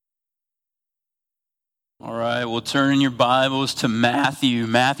All right, we'll turn in your Bibles to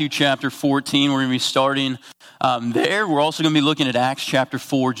Matthew chapter 14. We're going to be starting there. We're also going to be looking at Acts chapter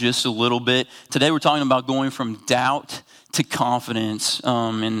 4 just a little bit. Today we're talking about going from doubt to confidence,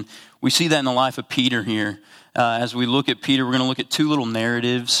 and we see that in the life of Peter here. As we look at Peter, we're going to look at two little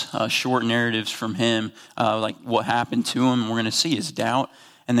narratives, short narratives from him, like what happened to him. We're going to see his doubt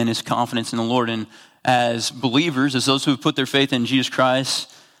and then his confidence in the Lord. And as believers, as those who have put their faith in Jesus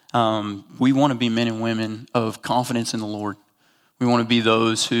Christ, we want to be men and women of confidence in the Lord. We want to be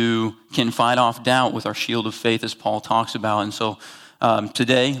those who can fight off doubt with our shield of faith, as Paul talks about. And so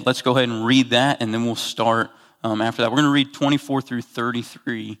today, let's go ahead and read that, and then we'll start after that. We're going to read 24 through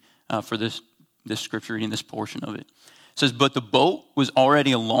 33 for this scripture reading, this portion of it. It says, "But the boat was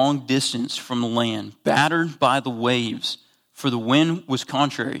already a long distance from the land, battered by the waves, for the wind was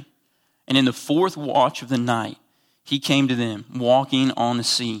contrary. And in the fourth watch of the night, he came to them, walking on the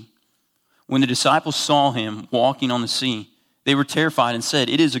sea. When the disciples saw him walking on the sea, they were terrified and said,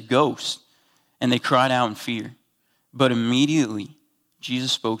 'It is a ghost.' And they cried out in fear. But immediately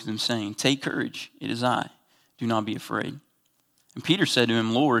Jesus spoke to them, saying, 'Take courage, it is I. Do not be afraid.' And Peter said to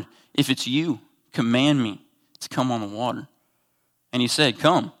him, 'Lord, if it's you, command me to come on the water.' And he said,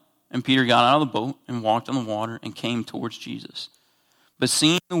 'Come.' And Peter got out of the boat and walked on the water and came towards Jesus. But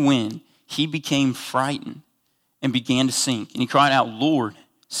seeing the wind, he became frightened and began to sink. And he cried out, 'Lord,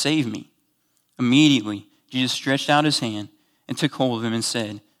 save me.' Immediately, Jesus stretched out his hand and took hold of him and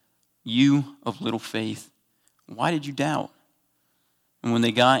said, 'You of little faith, why did you doubt?' And when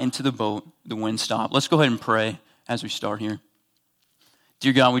they got into the boat, the wind stopped." Let's go ahead and pray as we start here.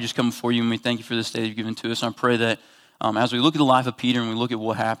 Dear God, we just come before you and we thank you for this day you've given to us. And I pray that as we look at the life of Peter and we look at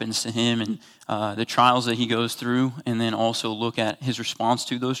what happens to him and the trials that he goes through, and then also look at his response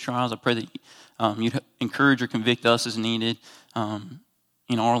to those trials, I pray that you'd encourage or convict us as needed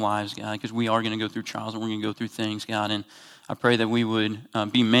in our lives, God, because we are going to go through trials and we're going to go through things, God. And I pray that we would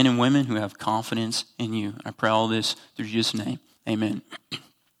be men and women who have confidence in you. I pray all this through Jesus' name. Amen.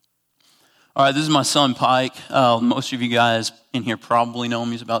 All right, this is my son, Pike. Most of you guys in here probably know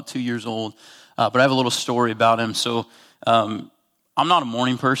him. He's about 2 years old. But I have a little story about him. So I'm not a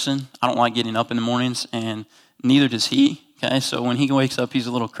morning person. I don't like getting up in the mornings, and neither does he. Okay, so when he wakes up, he's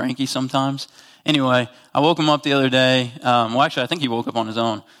a little cranky sometimes. Anyway, I woke him up the other day. Well, actually, I think he woke up on his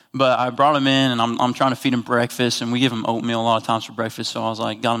own. But I brought him in, and I'm trying to feed him breakfast, and we give him oatmeal a lot of times for breakfast. So I was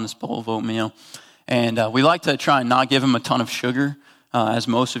like, got him this bowl of oatmeal. And we like to try and not give him a ton of sugar, as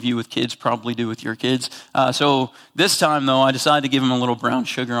most of you with kids probably do with your kids. So this time, though, I decided to give him a little brown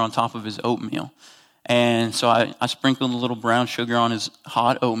sugar on top of his oatmeal. And so I sprinkled a little brown sugar on his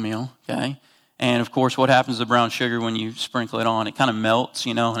hot oatmeal, okay? And, of course, what happens to the brown sugar when you sprinkle it on? It kind of melts,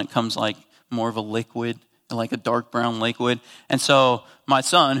 and it comes like more of a liquid, like a dark brown liquid. And so my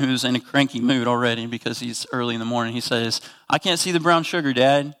son, who's in a cranky mood already because he's early in the morning, he says, "I can't see the brown sugar,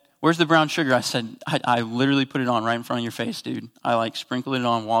 Dad. Where's the brown sugar?" I said, I literally put it on right in front of your face, dude. I sprinkled it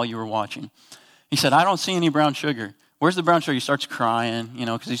on while you were watching. He said, "I don't see any brown sugar. Where's the brown sugar?" He starts crying,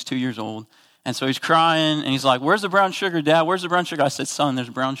 because he's 2 years old. And so he's crying, and he's like, "Where's the brown sugar, Dad? Where's the brown sugar?" I said, "Son, there's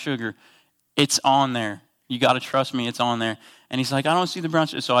brown sugar. It's on there. You got to trust me, it's on there." And he's like, "I don't see the brown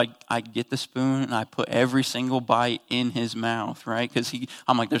sugar." So I get the spoon, and I put every single bite in his mouth, right? Because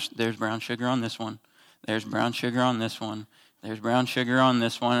I'm like, there's brown sugar on this one. There's brown sugar on this one. There's brown sugar on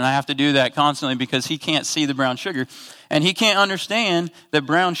this one. And I have to do that constantly because he can't see the brown sugar. And he can't understand that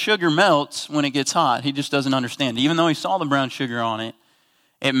brown sugar melts when it gets hot. He just doesn't understand. Even though he saw the brown sugar on it,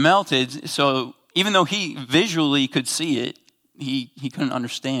 it melted. So even though he visually could see it, he couldn't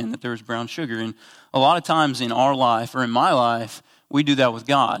understand that there was brown sugar. And a lot of times in our life, or in my life, we do that with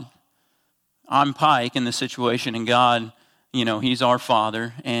God. I'm Pike in this situation, and God, he's our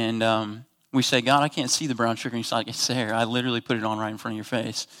Father. And we say, "God, I can't see the brown sugar." And he's like, "It's there. I literally put it on right in front of your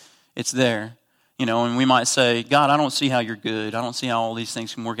face. It's there." And we might say, "God, I don't see how you're good. I don't see how all these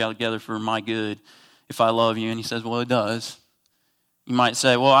things can work out together for my good if I love you." And he says, "Well, it does." You might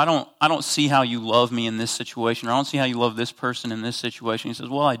say, "Well, I don't see how you love me in this situation, or I don't see how you love this person in this situation." He says,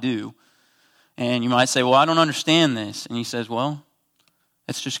 "Well, I do." And you might say, "Well, I don't understand this." And he says, "Well,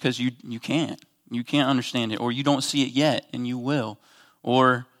 it's just because you can't. You can't understand it, or you don't see it yet, and you will.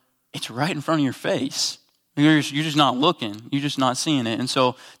 Or it's right in front of your face. You're just not looking. You're just not seeing it." And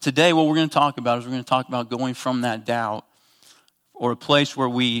so today what we're going to talk about is we're going to talk about going from that doubt, or a place where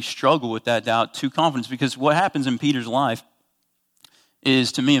we struggle with that doubt, to confidence. Because what happens in Peter's life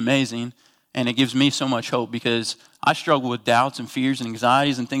is, to me, amazing, and it gives me so much hope, because I struggle with doubts and fears and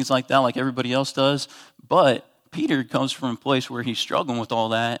anxieties and things like that like everybody else does. But Peter comes from a place where he's struggling with all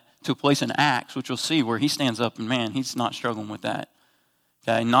that to a place in Acts, which we'll see, where he stands up and, man, he's not struggling with that.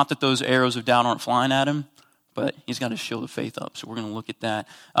 Okay, not that those arrows of doubt aren't flying at him, but he's got his shield of faith up. So we're going to look at that.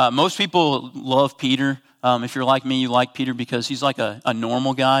 Most people love Peter. If you're like me, you like Peter because he's like a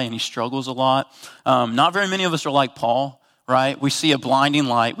normal guy and he struggles a lot. Not very many of us are like Paul, right? We see a blinding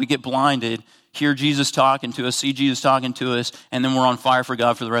light, we get blinded, hear Jesus talking to us, see Jesus talking to us, and then we're on fire for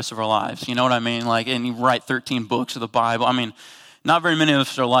God for the rest of our lives. You know what I mean? Like, and you write 13 books of the Bible. I mean, not very many of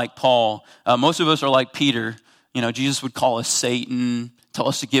us are like Paul. Most of us are like Peter. You know, Jesus would call us Satan, tell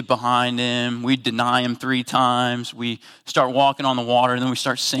us to get behind him. We deny him 3 times. We start walking on the water, and then we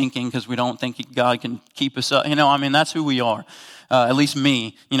start sinking because we don't think God can keep us up. You know, I mean, that's who we are. At least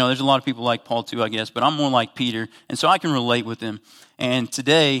me. You know, there's a lot of people like Paul too, I guess, but I'm more like Peter, and so I can relate with him. And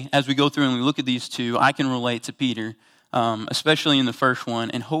today, as we go through and we look at these two, I can relate to Peter, especially in the first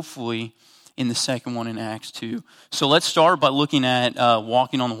one, and hopefully in the second one in Acts 2. So let's start by looking at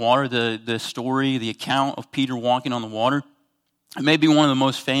walking on the water, the story, the account of Peter walking on the water. It may be one of the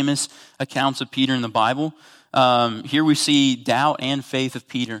most famous accounts of Peter in the Bible. Here we see doubt and faith of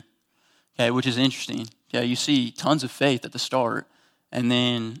Peter, okay, which is interesting. Okay, you see tons of faith at the start, and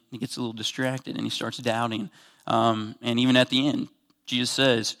then he gets a little distracted and he starts doubting. And even at the end, Jesus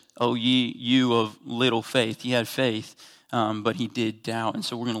says, "Oh, you of little faith." He had faith, but he did doubt. And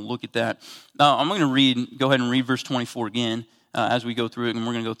so we're going to look at that. Now, I'm going to go ahead and read verse 24 again as we go through it, and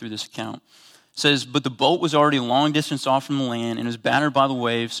we're going to go through this account. It says, "But the boat was already a long distance off from the land and was battered by the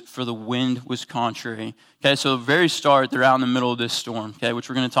waves, for the wind was contrary." Okay, so the very start, they're out in the middle of this storm, okay, which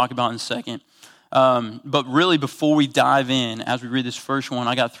we're going to talk about in a second. But really, before we dive in, as we read this first one,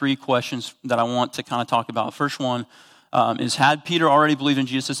 I got 3 questions that I want to kind of talk about. First one is, had Peter already believed in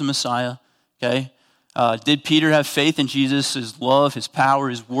Jesus as the Messiah? Okay. Did Peter have faith in Jesus, his love, his power,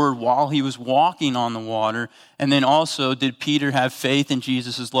 his word while he was walking on the water? And then also, did Peter have faith in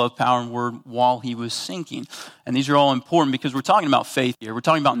Jesus, his love, power, and word while he was sinking? And these are all important because we're talking about faith here. We're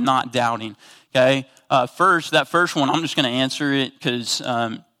talking about not doubting. Okay. That first one, I'm just going to answer it because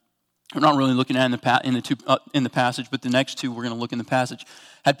we're not really looking at it in the passage, but the next 2 we're going to look in the passage.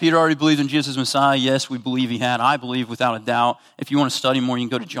 Had Peter already believed in Jesus as Messiah? Yes, we believe he had. I believe without a doubt. If you want to study more, you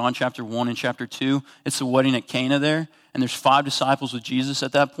can go to John chapter 1 and chapter 2. It's the wedding at Cana there, and there's 5 disciples with Jesus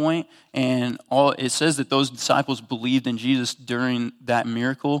at that point, and it says that those disciples believed in Jesus during that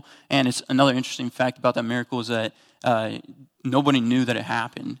miracle. And it's another interesting fact about that miracle is that nobody knew that it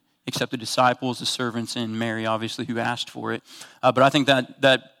happened except the disciples, the servants, and Mary, obviously, who asked for it. But I think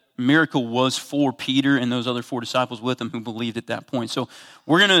that miracle was for Peter and those other 4 disciples with him who believed at that point. So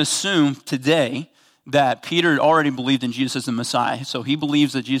we're going to assume today that Peter had already believed in Jesus as the Messiah. So he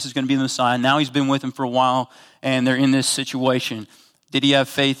believes that Jesus is going to be the Messiah. Now he's been with him for a while, and they're in this situation. Did he have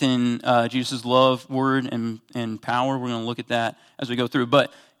faith in Jesus' love, word, and power? We're going to look at that as we go through.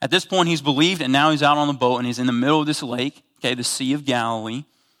 But at this point, he's believed, and now he's out on the boat, and he's in the middle of this lake, okay, the Sea of Galilee,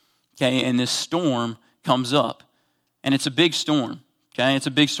 okay, and this storm comes up. And it's a big storm. Okay, it's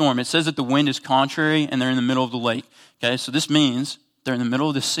a big storm. It says that the wind is contrary and they're in the middle of the lake. Okay, so this means they're in the middle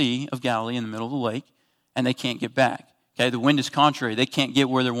of the Sea of Galilee, in the middle of the lake, and they can't get back. Okay, the wind is contrary. They can't get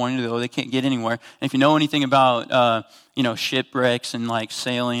where they're wanting to go. They can't get anywhere. And if you know anything about, shipwrecks and like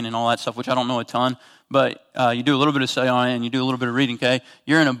sailing and all that stuff, which I don't know a ton, but you do a little bit of study on it and you do a little bit of reading, okay?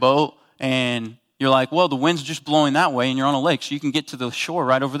 You're in a boat and you're like, well, the wind's just blowing that way and you're on a lake, so you can get to the shore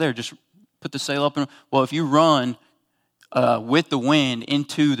right over there. Just put the sail up. Well, if you run with the wind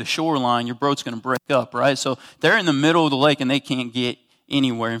into the shoreline, your boat's going to break up, right? So they're in the middle of the lake and they can't get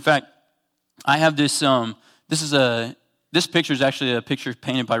anywhere. In fact, I have this. This picture is actually a picture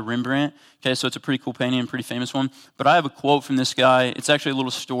painted by Rembrandt. Okay, so it's a pretty cool painting and pretty famous one. But I have a quote from this guy. It's actually a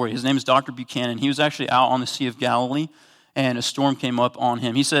little story. His name is Dr. Buchanan. He was actually out on the Sea of Galilee, and a storm came up on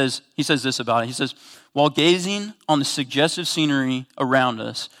him. He says this about it. He says, "While gazing on the suggestive scenery around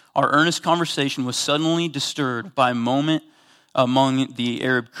us, our earnest conversation was suddenly disturbed by a moment among the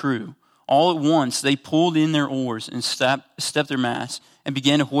Arab crew. All at once, they pulled in their oars and stepped their masts and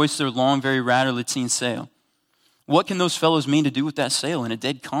began to hoist their long, very rather lateen sail. What can those fellows mean to do with that sail in a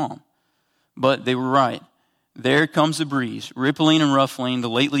dead calm? But they were right. There comes the breeze, rippling and ruffling the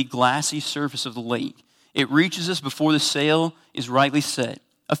lately glassy surface of the lake. It reaches us before the sail is rightly set.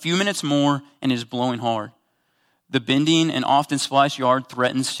 A few minutes more, and it is blowing hard. The bending and often spliced yard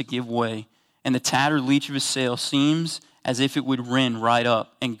threatens to give way, and the tattered leech of his sail seems as if it would rend right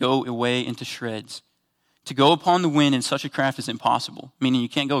up and go away into shreds. To go upon the wind in such a craft is impossible, meaning you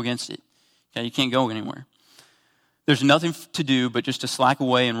can't go against it. Okay, you can't go anywhere. There's nothing to do but just to slack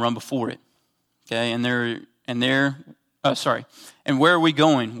away and run before it. Okay, and where are we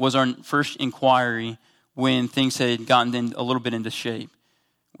going was our first inquiry when things had gotten a little bit into shape.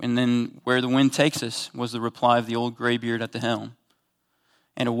 And then where the wind takes us was the reply of the old graybeard at the helm.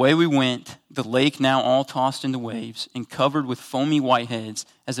 And away we went, the lake now all tossed into waves and covered with foamy whiteheads,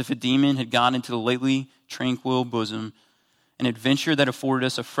 as if a demon had gone into the lately tranquil bosom, an adventure that afforded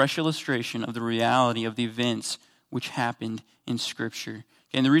us a fresh illustration of the reality of the events which happened in Scripture.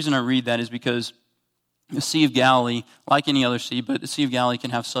 Okay, and the reason I read that is because the Sea of Galilee, like any other sea, but the Sea of Galilee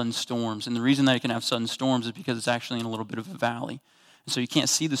can have sudden storms. And the reason that it can have sudden storms is because it's actually in a little bit of a valley. And so you can't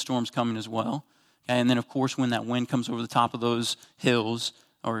see the storms coming as well. Okay, and then, of course, when that wind comes over the top of those hills,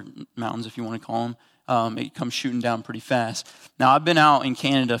 or mountains if you want to call them, it comes shooting down pretty fast. Now, I've been out in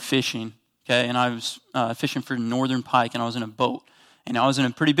Canada fishing, okay, and I was fishing for northern pike, and I was in a boat. And I was in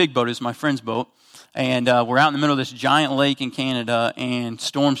a pretty big boat. It was my friend's boat. And we're out in the middle of this giant lake in Canada, and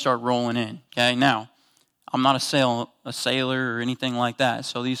storms start rolling in, okay? Now, I'm not a sailor or anything like that.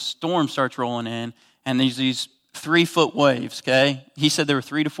 So these storms starts rolling in, and these 3-foot waves, okay? He said they were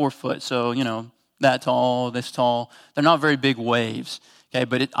 3 to 4 foot, so, that tall, this tall. They're not very big waves, okay?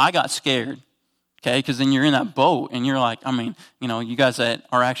 But I got scared, okay? Because then you're in that boat, and you're like, you guys that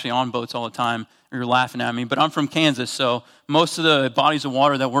are actually on boats all the time, you're laughing at me. But I'm from Kansas, so most of the bodies of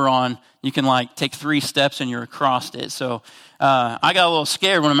water that we're on, you can take 3 steps and you're across it. So I got a little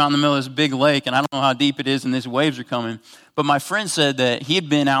scared when I'm out in the middle of this big lake, and I don't know how deep it is, and these waves are coming. But my friend said that he had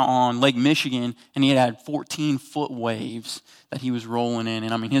been out on Lake Michigan, and he had 14-foot waves that he was rolling in.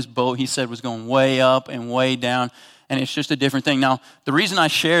 And his boat, he said, was going way up and way down, and it's just a different thing. Now, the reason I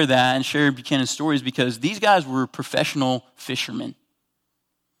share that and share Buchanan's story is because these guys were professional fishermen.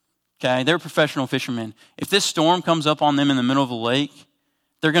 Okay, they're professional fishermen. If this storm comes up on them in the middle of a lake,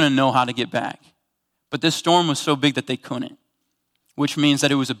 they're going to know how to get back. But this storm was so big that they couldn't, which means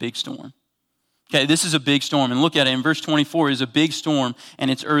that it was a big storm. Okay, this is a big storm. And look at it. In verse 24, it's a big storm,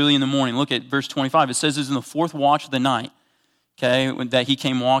 and it's early in the morning. Look at verse 25. It says it's in the 4th watch of the night, okay, that he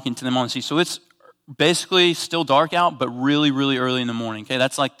came walking to them on the sea. So it's basically still dark out, but really, really early in the morning. Okay,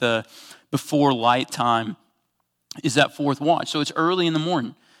 that's like the before light time is that 4th watch. So it's early in the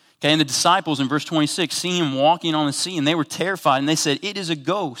morning. Okay, and the disciples in verse 26 see him walking on the sea, and they were terrified, and they said, "It is a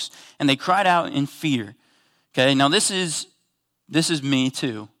ghost," and they cried out in fear. Okay, now this is me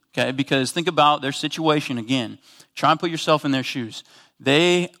too, okay, because think about their situation again. Try and put yourself in their shoes.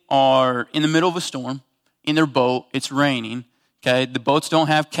 They are in the middle of a storm, in their boat, it's raining, okay, the boats don't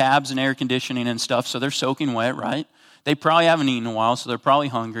have cabs and air conditioning and stuff, so they're soaking wet, right? They probably haven't eaten in a while, so they're probably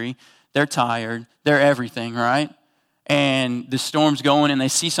hungry, they're tired, they're everything, right? And the storm's going, and they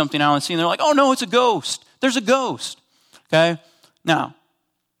see something out on the sea, and they're like, "Oh no, it's a ghost. There's a ghost." Okay? Now,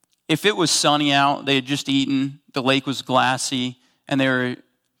 if it was sunny out, they had just eaten, the lake was glassy, and they were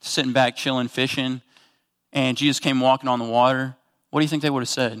sitting back chilling, fishing, and Jesus came walking on the water, what do you think they would have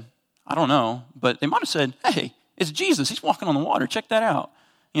said? I don't know, but they might have said, "Hey, it's Jesus. He's walking on the water. Check that out."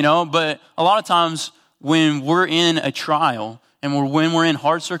 But a lot of times when we're in a trial and when we're in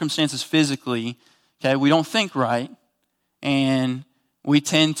hard circumstances physically, okay, we don't think right. And we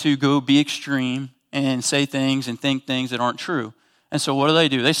tend to go be extreme and say things and think things that aren't true. And so what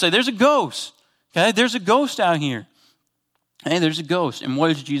do? They say, "There's a ghost. Okay, there's a ghost out here. Hey, there's a ghost." And what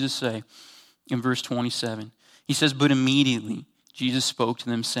does Jesus say in verse 27? He says, "But immediately Jesus spoke to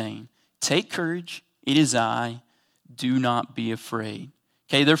them saying, 'Take courage, it is I. Do not be afraid.'"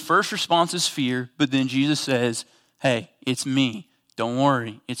 Okay, their first response is fear, but then Jesus says, "Hey, it's me. Don't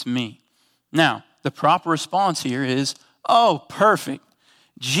worry, it's me." Now, the proper response here is, "Oh, perfect.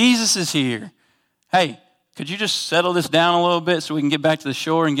 Jesus is here. Hey, could you just settle this down a little bit so we can get back to the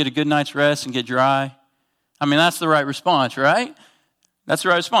shore and get a good night's rest and get dry?" That's the right response, right? That's the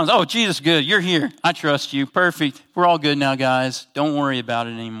right response. "Oh, Jesus, good. You're here. I trust you. Perfect. We're all good now, guys. Don't worry about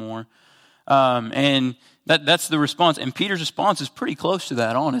it anymore." And that's the response. And Peter's response is pretty close to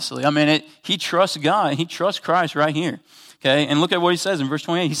that, honestly. He trusts God. He trusts Christ right here. Okay, and look at what he says in verse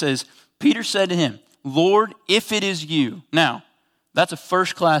 28. He says, "Peter said to him, 'Lord, if it is you.'" Now, that's a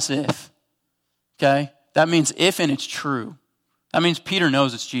first-class if. Okay? That means if and it's true. That means Peter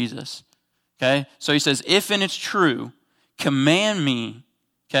knows it's Jesus. Okay? So he says, "If and it's true, command me,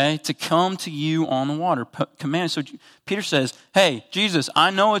 okay, to come to you on the water." Command. So Peter says, "Hey, Jesus, I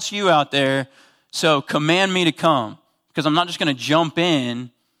know it's you out there, so command me to come. Because I'm not just going to jump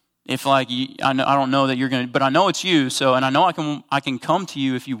in if I don't know that you're going to, but I know it's you, and I know I can come to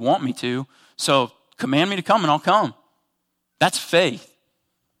you if you want me to. So command me to come and I'll come." That's faith.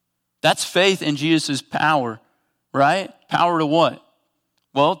 That's faith in Jesus' power, right? Power to what?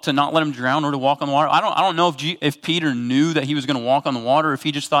 Well, to not let him drown or to walk on the water. I don't know if Peter knew that he was going to walk on the water, or if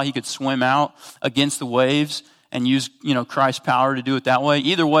he just thought he could swim out against the waves and use, Christ's power to do it that way.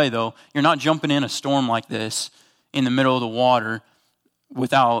 Either way, though, you're not jumping in a storm like this in the middle of the water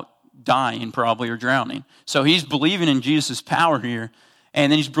without dying probably or drowning. So he's believing in Jesus' power here.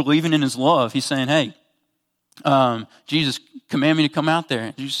 And then he's believing in his love. He's saying, hey, Jesus, command me to come out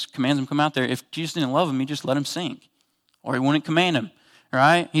there. Jesus commands him to come out there. If Jesus didn't love him, he just let him sink. Or he wouldn't command him,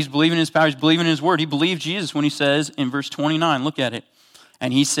 right? He's believing in his power. He's believing in his word. He believed Jesus when he says in verse 29, look at it.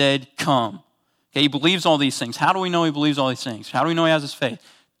 And he said, come. Okay, he believes all these things. How do we know he believes all these things? How do we know he has his faith?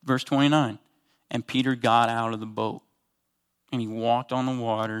 Verse 29. And Peter got out of the boat. And he walked on the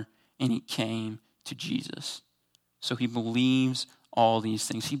water. And he came to Jesus. So he believes all these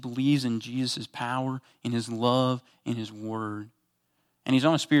things. He believes in Jesus' power, in his love, in his word. And he's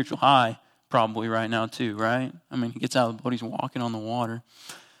on a spiritual high probably right now too, right? I mean, he gets out of the boat, he's walking on the water.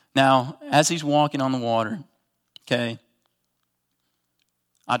 Now, as he's walking on the water, okay,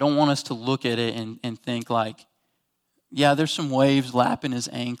 I don't want us to look at it and think like, yeah, there's some waves lapping his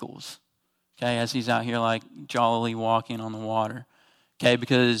ankles, okay, as he's out here like jollily walking on the water, okay,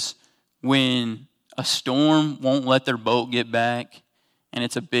 because when a storm won't let their boat get back, and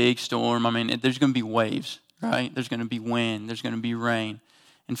it's a big storm, I mean, there's going to be waves, right? There's going to be wind, there's going to be rain.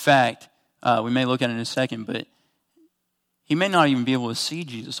 In fact, we may look at it in a second, but he may not even be able to see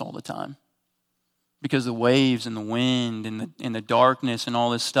Jesus all the time because the waves and the wind and the darkness and all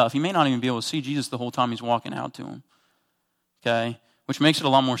this stuff. He may not even be able to see Jesus the whole time he's walking out to him, okay? Which makes it a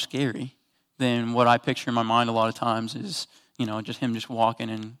lot more scary than what I picture in my mind a lot of times is, just him just walking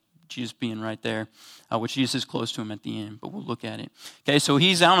and Jesus being right there, which Jesus is close to him at the end, but we'll look at it. Okay, so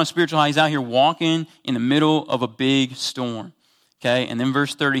he's out on a spiritual high. He's out here walking in the middle of a big storm. Okay, and then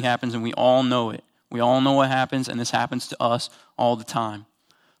verse 30 happens, and we all know it. We all know what happens, and this happens to us all the time.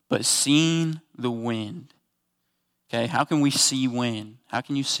 But seeing the wind. Okay, how can we see wind? How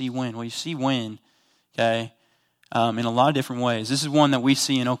can you see wind? Well, you see wind, okay, in a lot of different ways. This is one that we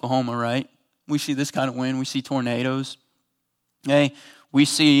see in Oklahoma, right? We see this kind of wind. We see tornadoes. Okay, we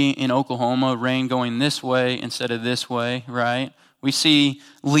see in Oklahoma rain going this way instead of this way, right? We see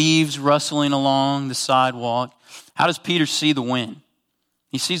leaves rustling along the sidewalk. How does Peter see the wind?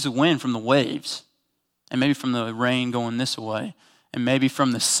 He sees the wind from the waves, and maybe from the rain going this way, and maybe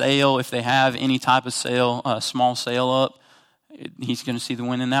from the sail, if they have any type of sail, small sail up, he's going to see the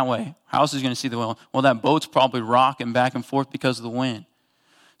wind in that way. How else is he going to see the wind? Well, that boat's probably rocking back and forth because of the wind.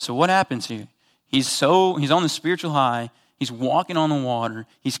 So what happens here? He's on the spiritual high. He's walking on the water.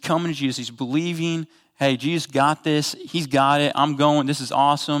 He's coming to Jesus. He's believing, hey, Jesus got this. He's got it. I'm going. This is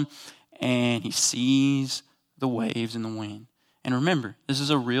awesome. And he sees the waves and the wind. And remember, this is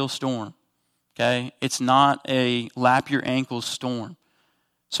a real storm, okay? It's not a lap your ankles storm.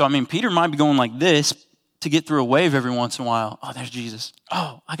 So, Peter might be going like this to get through a wave every once in a while. Oh, there's Jesus.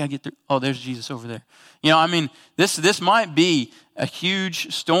 Oh, I got to get through. Oh, there's Jesus over there. This might be a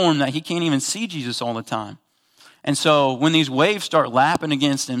huge storm that he can't even see Jesus all the time. And so when these waves start lapping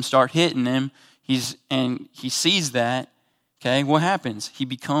against him, start hitting him, he sees that, okay, what happens? He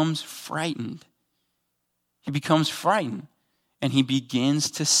becomes frightened. He becomes frightened, and he begins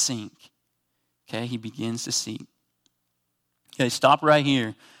to sink. Okay, he begins to sink. Okay, stop right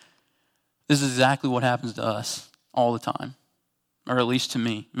here. This is exactly what happens to us all the time, or at least to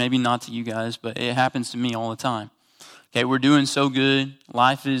me. Maybe not to you guys, but it happens to me all the time. Okay, we're doing so good.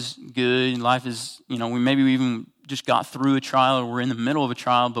 Life is good. Life is, we even just got through a trial, or we're in the middle of a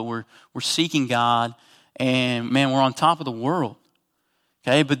trial, but we're seeking God, and man, we're on top of the world.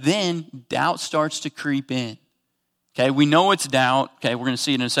 Okay, but then doubt starts to creep in. Okay, we know it's doubt. Okay, we're going to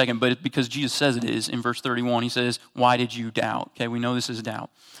see it in a second, but it's because Jesus says it is in verse 31. He says, why did you doubt? Okay, we know this is doubt.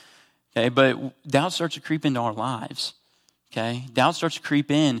 Okay, but doubt starts to creep into our lives. Okay, doubt starts to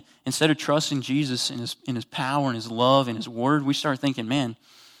creep in. Instead of trusting Jesus in his power and his love and his word, we start thinking, man,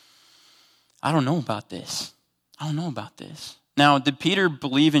 I don't know about this. I don't know about this. Now, did Peter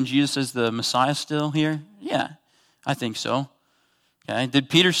believe in Jesus as the Messiah still here? Yeah, I think so. Okay. Did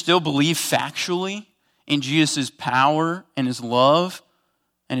Peter still believe factually in Jesus' power and his love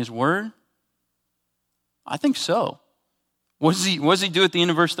and his word? I think so. What does he do at the end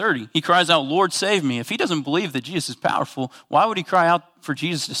of verse 30? He cries out, Lord, save me. If he doesn't believe that Jesus is powerful, why would he cry out for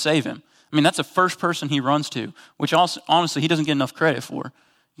Jesus to save him? That's the first person he runs to, which also, honestly, he doesn't get enough credit for.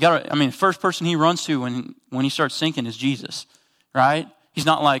 The first person he runs to when he starts sinking is Jesus, right? He's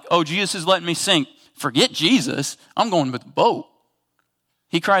not like, oh, Jesus is letting me sink. Forget Jesus. I'm going with the boat.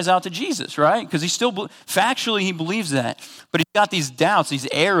 He cries out to Jesus, right? Because factually he believes that. But he's got these doubts, these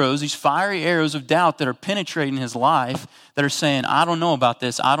arrows, these fiery arrows of doubt that are penetrating his life that are saying, I don't know about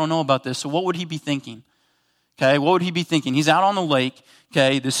this. I don't know about this. So what would he be thinking? Okay, what would he be thinking? He's out on the lake.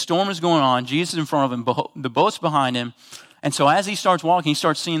 Okay, the storm is going on. Jesus is in front of him. The boat's behind him. And so as he starts walking, he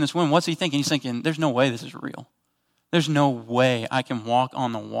starts seeing this wind. What's he thinking? He's thinking, there's no way this is real. There's no way I can walk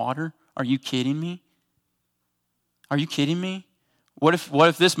on the water. Are you kidding me? Are you kidding me? What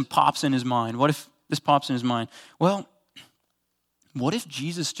if this pops in his mind? What if this pops in his mind? Well, what if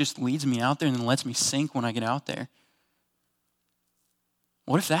Jesus just leads me out there and then lets me sink when I get out there?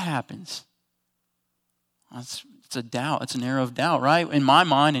 What if that happens? It's a doubt. It's an arrow of doubt, right? In my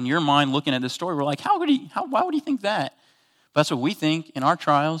mind, in your mind, looking at this story, we're like, why would he think that? But that's what we think in our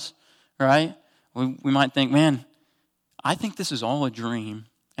trials, right? We might think, man, I think this is all a dream,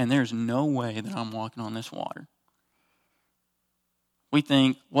 and there's no way that I'm walking on this water. We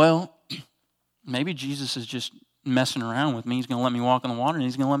think, well, maybe Jesus is just messing around with me. He's going to let me walk on the water, and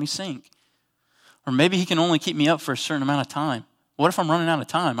he's going to let me sink. Or maybe he can only keep me up for a certain amount of time. What if I'm running out of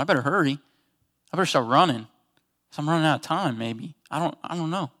time? I better hurry. I better start running. So I'm running out of time, maybe. I don't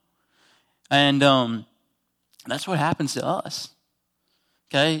know. And that's what happens to us.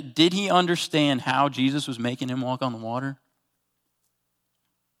 Okay? Did he understand how Jesus was making him walk on the water?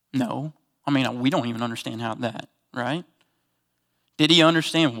 No. I mean, we don't even understand how that, right? Did he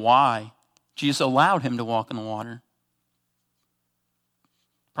understand why Jesus allowed him to walk in the water?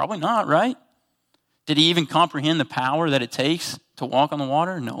 Probably not, right? Did he even comprehend the power that it takes to walk on the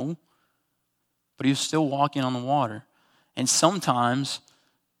water? No. But he was still walking on the water. And sometimes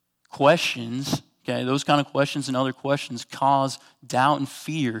questions, okay, those kind of questions and other questions cause doubt and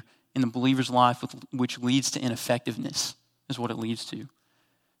fear in the believer's life, which leads to ineffectiveness, is what it leads to.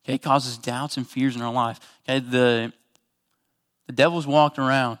 Okay, it causes doubts and fears in our life. Okay, the devil's walking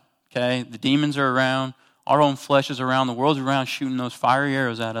around. Okay, the demons are around. Our own flesh is around. The world's around shooting those fiery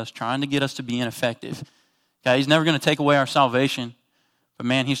arrows at us, trying to get us to be ineffective. Okay, he's never going to take away our salvation. But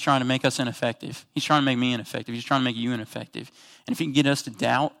man, he's trying to make us ineffective. He's trying to make me ineffective. He's trying to make you ineffective. And if he can get us to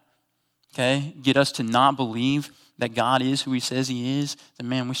doubt, okay, get us to not believe that God is who he says he is, then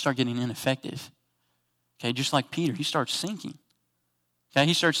man, we start getting ineffective. Okay, just like Peter, he starts sinking. Okay,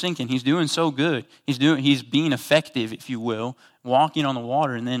 he starts sinking. He's doing so good. He's being effective, if you will, walking on the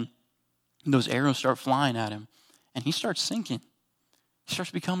water, and then those arrows start flying at him. And he starts sinking. He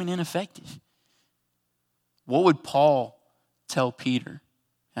starts becoming ineffective. What would Paul tell Peter?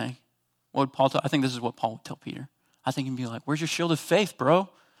 Okay? What would Paul tell? I think this is what Paul would tell Peter. I think he'd be like, where's your shield of faith, bro?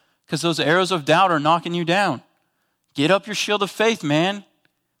 Because those arrows of doubt are knocking you down. Get up your shield of faith, man.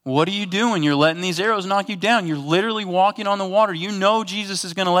 What are you doing? You're letting these arrows knock you down. You're literally walking on the water. You know Jesus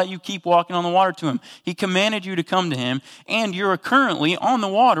is going to let you keep walking on the water to him. He commanded you to come to him, and you're currently on the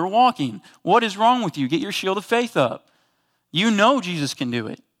water walking. What is wrong with you? Get your shield of faith up. You know Jesus can do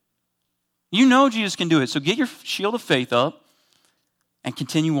it. You know Jesus can do it. So get your shield of faith up and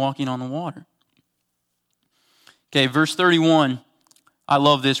continue walking on the water. Okay, verse 31. I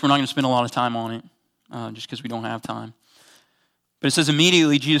love this. We're not going to spend a lot of time on it just because we don't have time. But it says,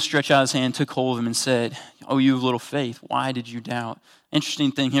 immediately Jesus stretched out his hand, took hold of him, and said, "Oh, you of little faith, why did you doubt?"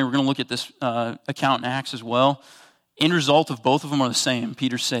 Interesting thing here, we're going to look at this account in Acts as well. End result of both of them are the same.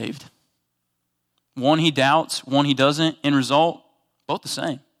 Peter's saved. One he doubts, one he doesn't. End result, both the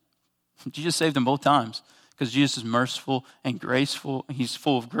same. Jesus saved them both times because Jesus is merciful and graceful. He's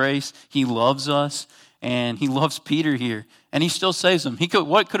full of grace. He loves us, and he loves Peter here, and he still saves him.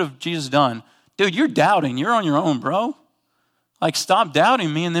 What could have Jesus done? Dude, you're doubting. You're on your own, bro. Like, stop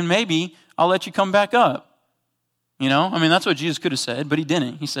doubting me, and then maybe I'll let you come back up. You know? I mean, that's what Jesus could have said, but he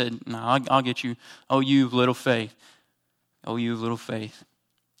didn't. He said, no, I'll get you. Oh, you of little faith. Oh, you of little faith.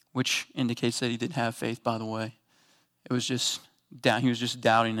 Which indicates that he didn't have faith, by the way. It was just doubt. He was just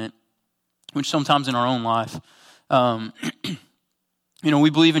doubting it. Which sometimes in our own life, we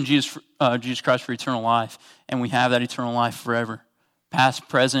believe in Jesus Christ for eternal life, and we have that eternal life forever. Past,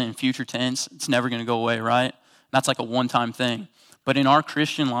 present, and future tense, it's never going to go away, right? That's like a one-time thing. But in our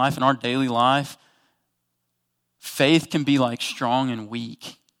Christian life, in our daily life, faith can be like strong and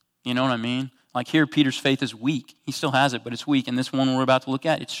weak. You know what I mean? Like here, Peter's faith is weak. He still has it, but it's weak. And this one we're about to look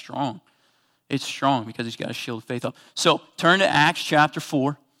at, it's strong. It's strong because he's got a shield of faith up. So turn to Acts chapter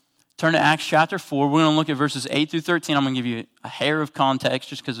 4. Turn to Acts chapter 4. We're going to look at verses 8 through 13. I'm going to give you a hair of context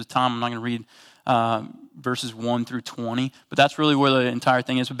just because of time. I'm not going to read verses 1 through 20. But that's really where the entire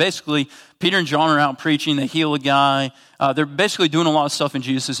thing is. But basically, Peter and John are out preaching. They heal a guy. They're basically doing a lot of stuff in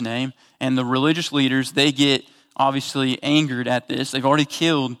Jesus' name. And the religious leaders, they get obviously angered at this. They've already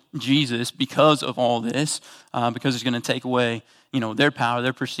killed Jesus because of all this, because he's going to take away, their power,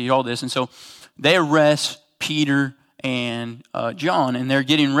 their prestige, all this. And so they arrest Peter and John, and they're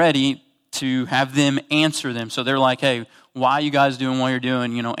getting ready to have them answer them. So they're like, hey, why are you guys doing what you're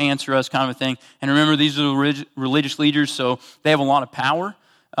doing? Answer us, kind of a thing. And remember, these are the religious leaders, so they have a lot of power.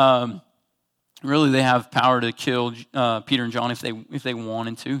 Really, they have power to kill Peter and John if they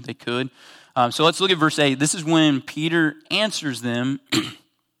wanted to. They could. So let's look at verse 8. This is when Peter answers them,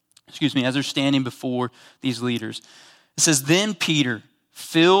 as they're standing before these leaders. It says, then Peter,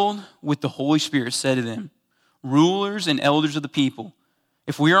 filled with the Holy Spirit, said to them, rulers and elders of the people,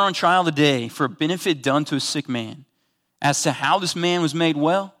 if we are on trial today for a benefit done to a sick man, as to how this man was made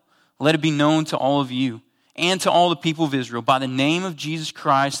well, let it be known to all of you and to all the people of Israel by the name of Jesus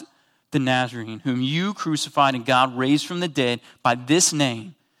Christ the Nazarene, whom you crucified and God raised from the dead. By this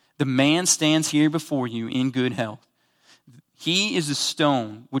name, the man stands here before you in good health. He is the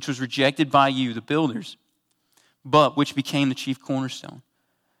stone which was rejected by you, the builders, but which became the chief cornerstone.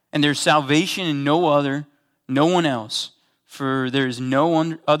 And there is salvation in no one else, for there is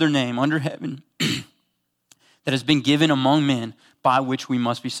no other name under heaven that has been given among men by which we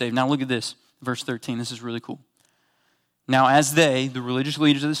must be saved. Now look at this, verse 13. This is really cool. Now as they, the religious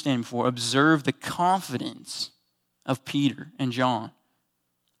leaders of the standing before, observed the confidence of Peter and John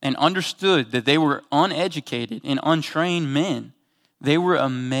and understood that they were uneducated and untrained men, they were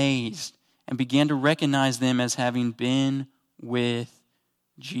amazed and began to recognize them as having been with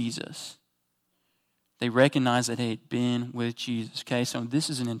Jesus. They recognized that they had been with Jesus. Okay, so this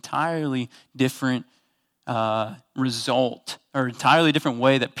is an entirely different result, or entirely different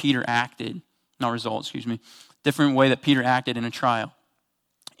way that Peter acted. Different way that Peter acted in a trial.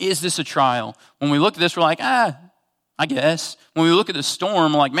 Is this a trial? When we look at this, we're like, I guess. When we look at the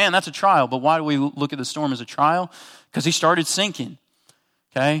storm, we're like, man, that's a trial. But why do we look at the storm as a trial? Because he started sinking.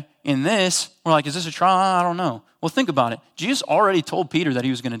 Okay? In this, we're like, is this a trial? I don't know. Well, think about it. Jesus already told Peter that he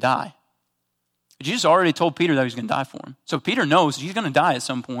was going to die. Jesus already told Peter that he was going to die for him. So Peter knows he's going to die at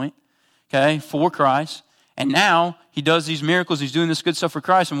some point, okay, for Christ. And now he does these miracles. He's doing this good stuff for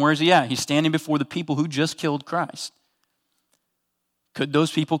Christ. And where is he at? He's standing before the people who just killed Christ. Could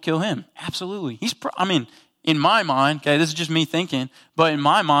those people kill him? Absolutely. In my mind, okay, this is just me thinking, but in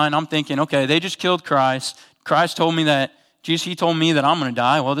my mind, I'm thinking, okay, they just killed Christ. Christ told me that, Jesus, he told me that I'm going to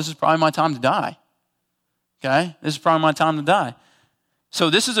die. Well, this is probably my time to die. Okay? This is probably my time to die. So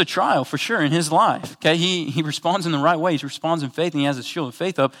this is a trial for sure in his life. Okay? He responds in the right way. He responds in faith and he has his shield of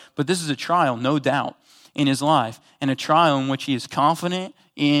faith up, but this is a trial, no doubt, in his life, and a trial in which he is confident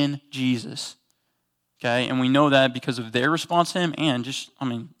in Jesus. Okay? And we know that because of their response to him and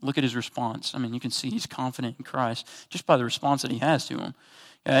look at his response. You can see he's confident in Christ just by the response that he has to him.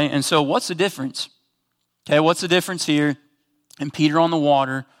 Okay? And so what's the difference? Okay, what's the difference here in Peter on the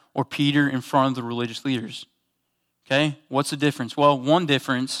water or Peter in front of the religious leaders? Okay, what's the difference? Well, one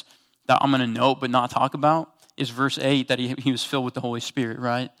difference that I'm going to note but not talk about is verse 8, that he was filled with the Holy Spirit,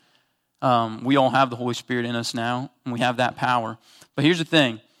 right? We all have the Holy Spirit in us now, and we have that power. But here's the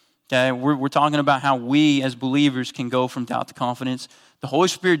thing, okay? We're talking about how we as believers can go from doubt to confidence. The Holy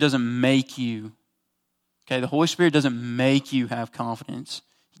Spirit doesn't make you, okay? The Holy Spirit doesn't make you have confidence.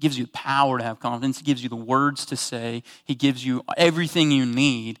 He gives you the power to have confidence. He gives you the words to say. He gives you everything you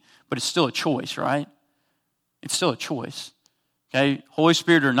need, but it's still a choice, right? It's still a choice, okay? Holy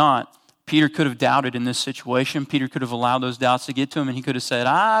Spirit or not, Peter could have doubted in this situation. Peter could have allowed those doubts to get to him, and he could have said,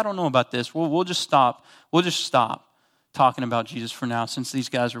 I don't know about this. We'll just stop. We'll just stop talking about Jesus for now since these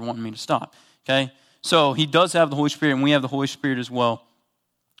guys are wanting me to stop, okay? So he does have the Holy Spirit, and we have the Holy Spirit as well.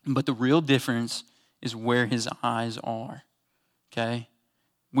 But the real difference is where his eyes are, okay?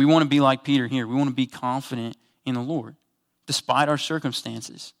 We want to be like Peter here. We want to be confident in the Lord despite our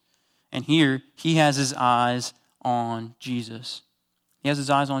circumstances. And here, he has his eyes on Jesus. He has his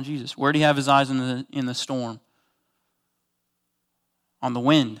eyes on Jesus. Where did he have his eyes in the storm? On the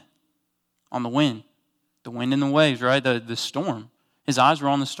wind. On the wind. The wind and the waves, right? The storm. His eyes were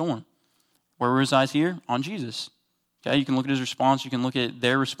on the storm. Where were his eyes here? On Jesus. Okay, you can look at his response. You can look at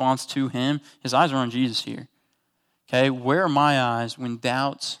their response to him. His eyes are on Jesus here. Okay, where are my eyes when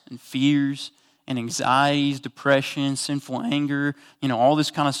doubts and fears and anxieties, depression, sinful anger, all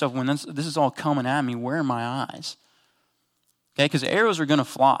this kind of stuff, when this is all coming at me, where are my eyes? Okay, because arrows are going to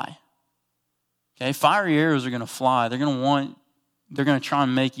fly. Okay, fiery arrows are going to fly. They're going to try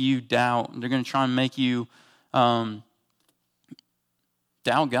and make you doubt. They're going to try and make you doubt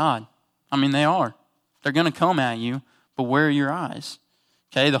God. They are. They're going to come at you, but where are your eyes?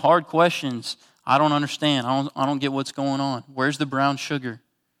 Okay, the hard questions, I don't understand. I don't get what's going on. Where's the brown sugar?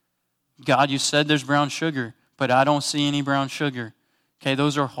 God, you said there's brown sugar, but I don't see any brown sugar. Okay,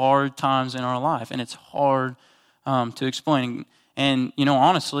 those are hard times in our life, and it's hard to explain. And,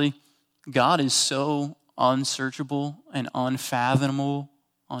 honestly, God is so unsearchable and unfathomable,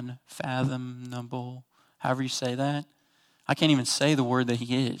 however you say that. I can't even say the word that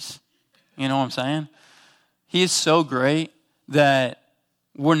he is. You know what I'm saying? He is so great that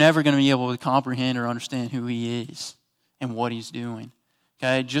we're never going to be able to comprehend or understand who he is and what he's doing.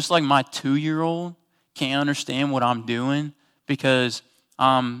 Okay, just like my 2-year-old can't understand what I'm doing because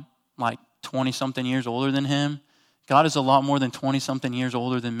I'm like 20-something years older than him. God is a lot more than 20-something years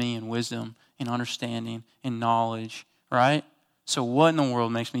older than me in wisdom, in understanding, in knowledge, right? So what in the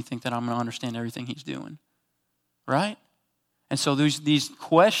world makes me think that I'm going to understand everything he's doing, right? And so these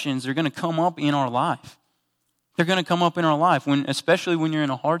questions are going to come up in our life. They're going to come up in our life, especially when you're in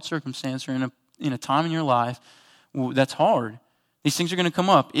a hard circumstance or in a time in your life that's hard. These things are going to come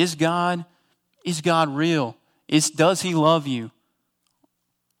up. Is God real? Does he love you?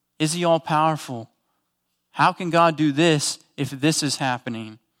 Is he all powerful? How can God do this if this is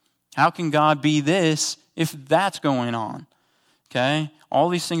happening? How can God be this if that's going on? Okay? All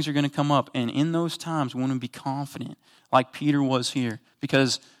these things are going to come up. And in those times, we want to be confident, like Peter was here.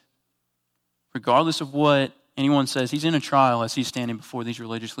 Because regardless of what anyone says, he's in a trial as he's standing before these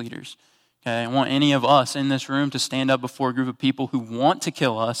religious leaders. Okay? I want any of us in this room to stand up before a group of people who want to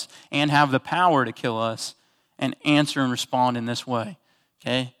kill us and have the power to kill us and answer and respond in this way.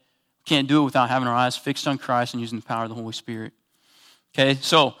 Okay? Can't do it without having our eyes fixed on Christ and using the power of the Holy Spirit. Okay,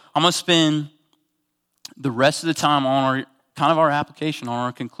 so I'm going to spend the rest of the time on our application, on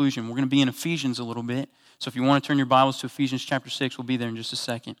our conclusion. We're going to be in Ephesians a little bit. So if you want to turn your Bibles to Ephesians chapter 6, we'll be there in just a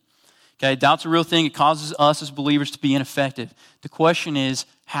second. Okay, doubt's a real thing. It causes us as believers to be ineffective. The question is,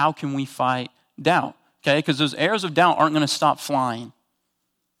 how can we fight doubt? Okay, because those arrows of doubt aren't going to stop flying.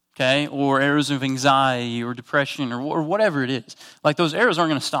 Okay, or arrows of anxiety or depression or whatever it is. Like those arrows aren't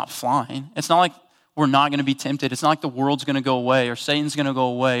going to stop flying. It's not like we're not going to be tempted. It's not like the world's going to go away or Satan's going to go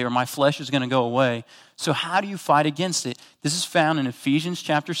away or my flesh is going to go away. So how do you fight against it? This is found in Ephesians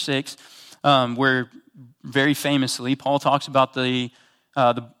chapter 6, where very famously Paul talks about the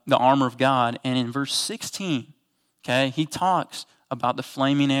armor of God. And in verse 16, okay, he talks about the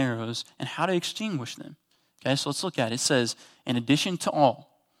flaming arrows and how to extinguish them. Okay, so let's look at it. It says, in addition to all,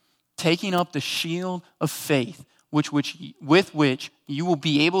 taking up the shield of faith, with which you will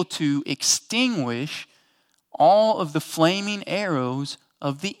be able to extinguish all of the flaming arrows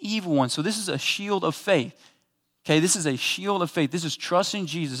of the evil one. So this is a shield of faith. Okay, this is a shield of faith. This is trusting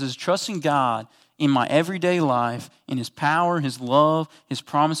Jesus. This is trusting God in my everyday life, in his power, his love, his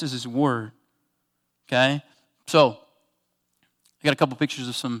promises, his word. Okay, so I got a couple pictures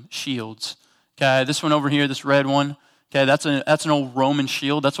of some shields. Okay, this one over here, this red one. Okay, that's an old Roman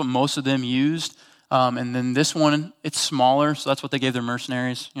shield. That's what most of them used. And then this one, it's smaller, so that's what they gave their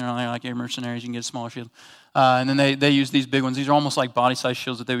mercenaries. You know, like your mercenaries, you can get a smaller shield. And then they use these big ones. These are almost like body-sized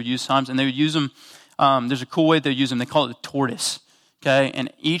shields that they would use sometimes. And they would use them, there's a cool way they use them. They call it a tortoise. Okay,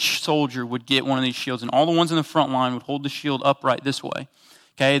 and each soldier would get one of these shields. And all the ones in the front line would hold the shield upright this way.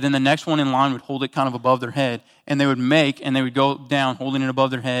 Okay, then the next one in line would hold it kind of above their head. And they would go down holding it above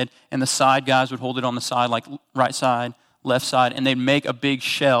their head. And the side guys would hold it on the side, like right side, left side. And they'd make a big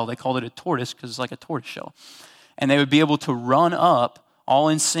shell. They called it a tortoise because it's like a tortoise shell. And they would be able to run up all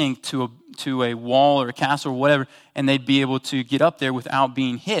in sync to a wall or a castle or whatever. And they'd be able to get up there without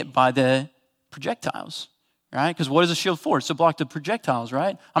being hit by the projectiles. Right? Because what is a shield for? It's to block the projectiles,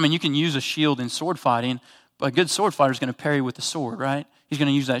 right? I mean, you can use a shield in sword fighting, but a good sword fighter is going to parry with the sword, right? He's going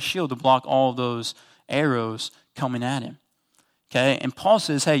to use that shield to block all of those arrows coming at him. Okay? And Paul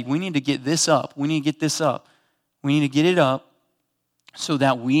says, hey, we need to get this up. We need to get this up. We need to get it up so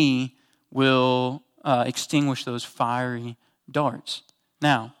that we will extinguish those fiery darts.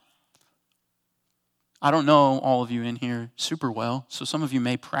 Now, I don't know all of you in here super well, so some of you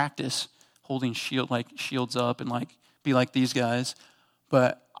may practice holding shields up and be like these guys,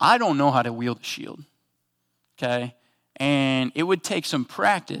 but I don't know how to wield a shield. Okay? And it would take some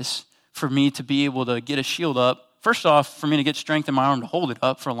practice for me to be able to get a shield up. First off, for me to get strength in my arm to hold it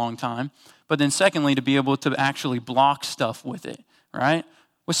up for a long time. But then secondly, to be able to actually block stuff with it, right?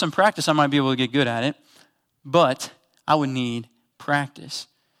 With some practice, I might be able to get good at it. But I would need practice.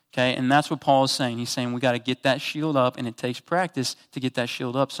 Okay, and that's what Paul is saying. He's saying we got to get that shield up, and it takes practice to get that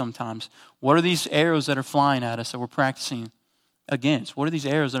shield up sometimes. What are these arrows that are flying at us that we're practicing against? What are these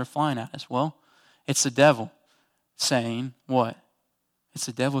arrows that are flying at us? Well, it's the devil saying what? It's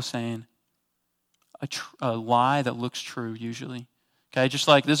the devil saying a lie that looks true usually. Okay, just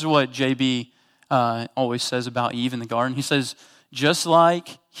like this is what JB always says about Eve in the garden. He says, just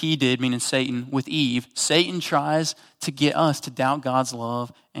like he did, meaning Satan, with Eve, Satan tries to get us to doubt God's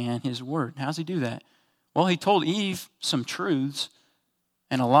love and his word. How does he do that? Well, he told Eve some truths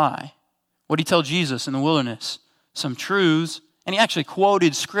and a lie. What did he tell Jesus in the wilderness? Some truths, and he actually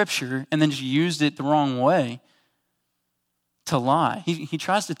quoted scripture and then just used it the wrong way to lie. He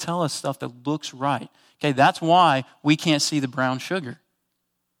tries to tell us stuff that looks right. Okay, that's why we can't see the brown sugar.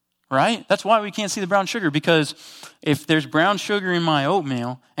 Right? That's why we can't see the brown sugar, because if there's brown sugar in my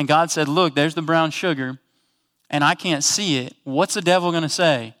oatmeal and God said, look, there's the brown sugar, and I can't see it, what's the devil going to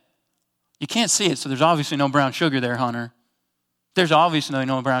say? You can't see it, so there's obviously no brown sugar there, Hunter. There's obviously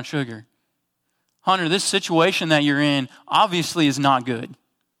no brown sugar. Hunter, this situation that you're in obviously is not good.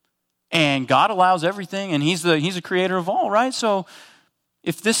 And God allows everything, and He's the creator of all, right? So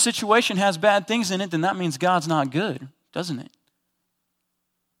if this situation has bad things in it, then that means God's not good, doesn't it?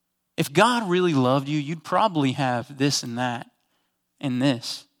 If God really loved you, you'd probably have this and that and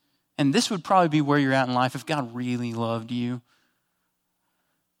this. And this would probably be where you're at in life if God really loved you.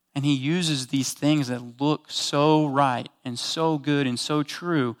 And He uses these things that look so right and so good and so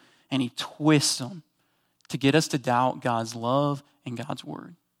true, and He twists them to get us to doubt God's love and God's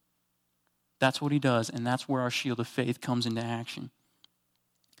word. That's what He does, and that's where our shield of faith comes into action.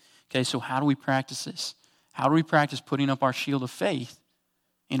 Okay, so how do we practice this? How do we practice putting up our shield of faith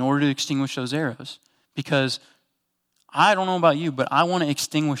in order to extinguish those arrows? Because I don't know about you, but I want to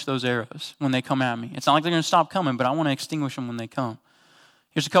extinguish those arrows when they come at me. It's not like they're going to stop coming, but I want to extinguish them when they come.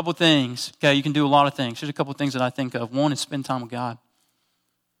 Here's a couple things. Okay, you can do a lot of things. Here's a couple things that I think of. One is spend time with God.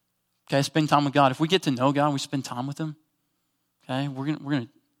 Okay, spend time with God. If we get to know God, we spend time with Him. Okay, we're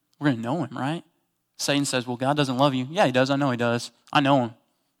gonna know Him, right? Satan says, "Well, God doesn't love you." Yeah, He does. I know He does. I know Him.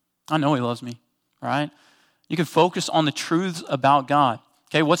 I know He loves me. Right? You can focus on the truths about God.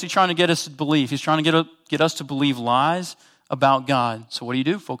 Okay, what's He trying to get us to believe? He's trying to get us to believe lies about God. So what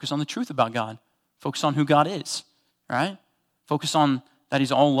do? Focus on the truth about God. Focus on who God is. Right? Focus on that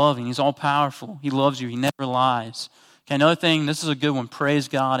He's all loving, He's all powerful, He loves you, He never lies. Okay, another thing, this is a good one, praise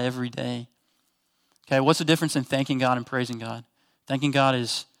God every day. Okay, what's the difference in thanking God and praising God? Thanking God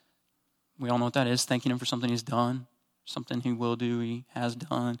is, we all know what that is, thanking Him for something He's done, something He will do, He has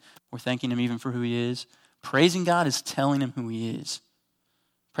done. We're thanking Him even for who He is. Praising God is telling Him who He is.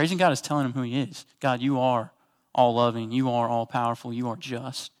 Praising God is telling Him who He is. God, You are all loving, You are all powerful, You are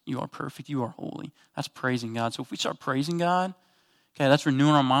just, You are perfect, You are holy. That's praising God. So if we start praising God, okay, that's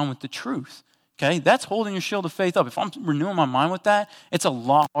renewing our mind with the truth. Okay, that's holding your shield of faith up. If I'm renewing my mind with that, it's a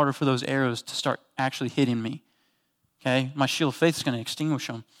lot harder for those arrows to start actually hitting me. Okay, my shield of faith is going to extinguish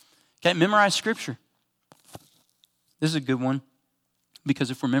them. Okay, memorize Scripture. This is a good one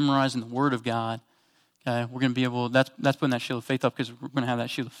because if we're memorizing the Word of God, okay, we're going to be able, that's putting that shield of faith up because we're going to have that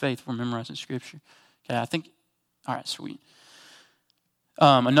shield of faith if we're memorizing Scripture. Okay, I think, all right, sweet.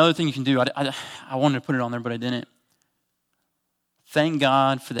 Another thing you can do, I wanted to put it on there, but I didn't. Thank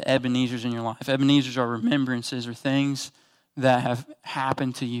God for the Ebenezers in your life. Ebenezers are remembrances or things that have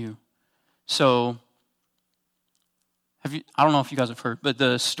happened to you. So, I don't know if you guys have heard, but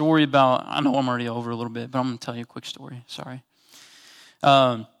the story about, I know I'm already over a little bit, but I'm going to tell you a quick story. Sorry.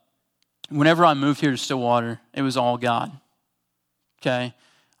 Whenever I moved here to Stillwater, it was all God. Okay?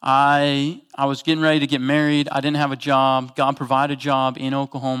 I was getting ready to get married. I didn't have a job. God provided a job in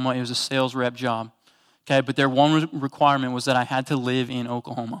Oklahoma. It was a sales rep job. Okay, but their one requirement was that I had to live in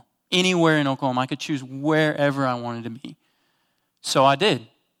Oklahoma. Anywhere in Oklahoma. I could choose wherever I wanted to be. So I did.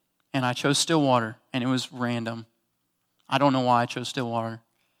 And I chose Stillwater. And it was random. I don't know why I chose Stillwater.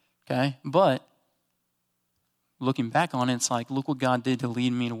 Okay? But looking back on it, it's like, look what God did to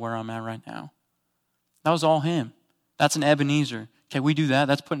lead me to where I'm at right now. That was all Him. That's an Ebenezer. Okay, we do that.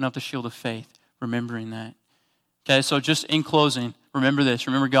 That's putting up the shield of faith. Remembering that. Okay, so just in closing, remember this.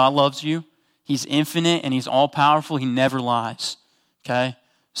 Remember God loves you. He's infinite and He's all-powerful. He never lies, okay?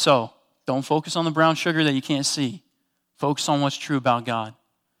 So don't focus on the brown sugar that you can't see. Focus on what's true about God,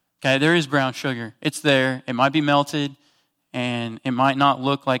 okay? There is brown sugar. It's there. It might be melted, and it might not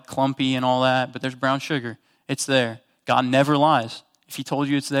look like clumpy and all that, but there's brown sugar. It's there. God never lies. If He told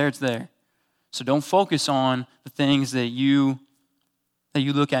you it's there, it's there. So don't focus on the things that you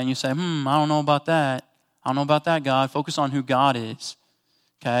look at and you say, I don't know about that. I don't know about that, God. Focus on who God is,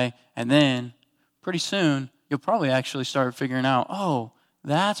 okay? And then, pretty soon, you'll probably actually start figuring out, oh,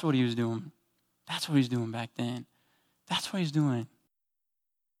 that's what He was doing. That's what He's doing back then. That's what He's doing.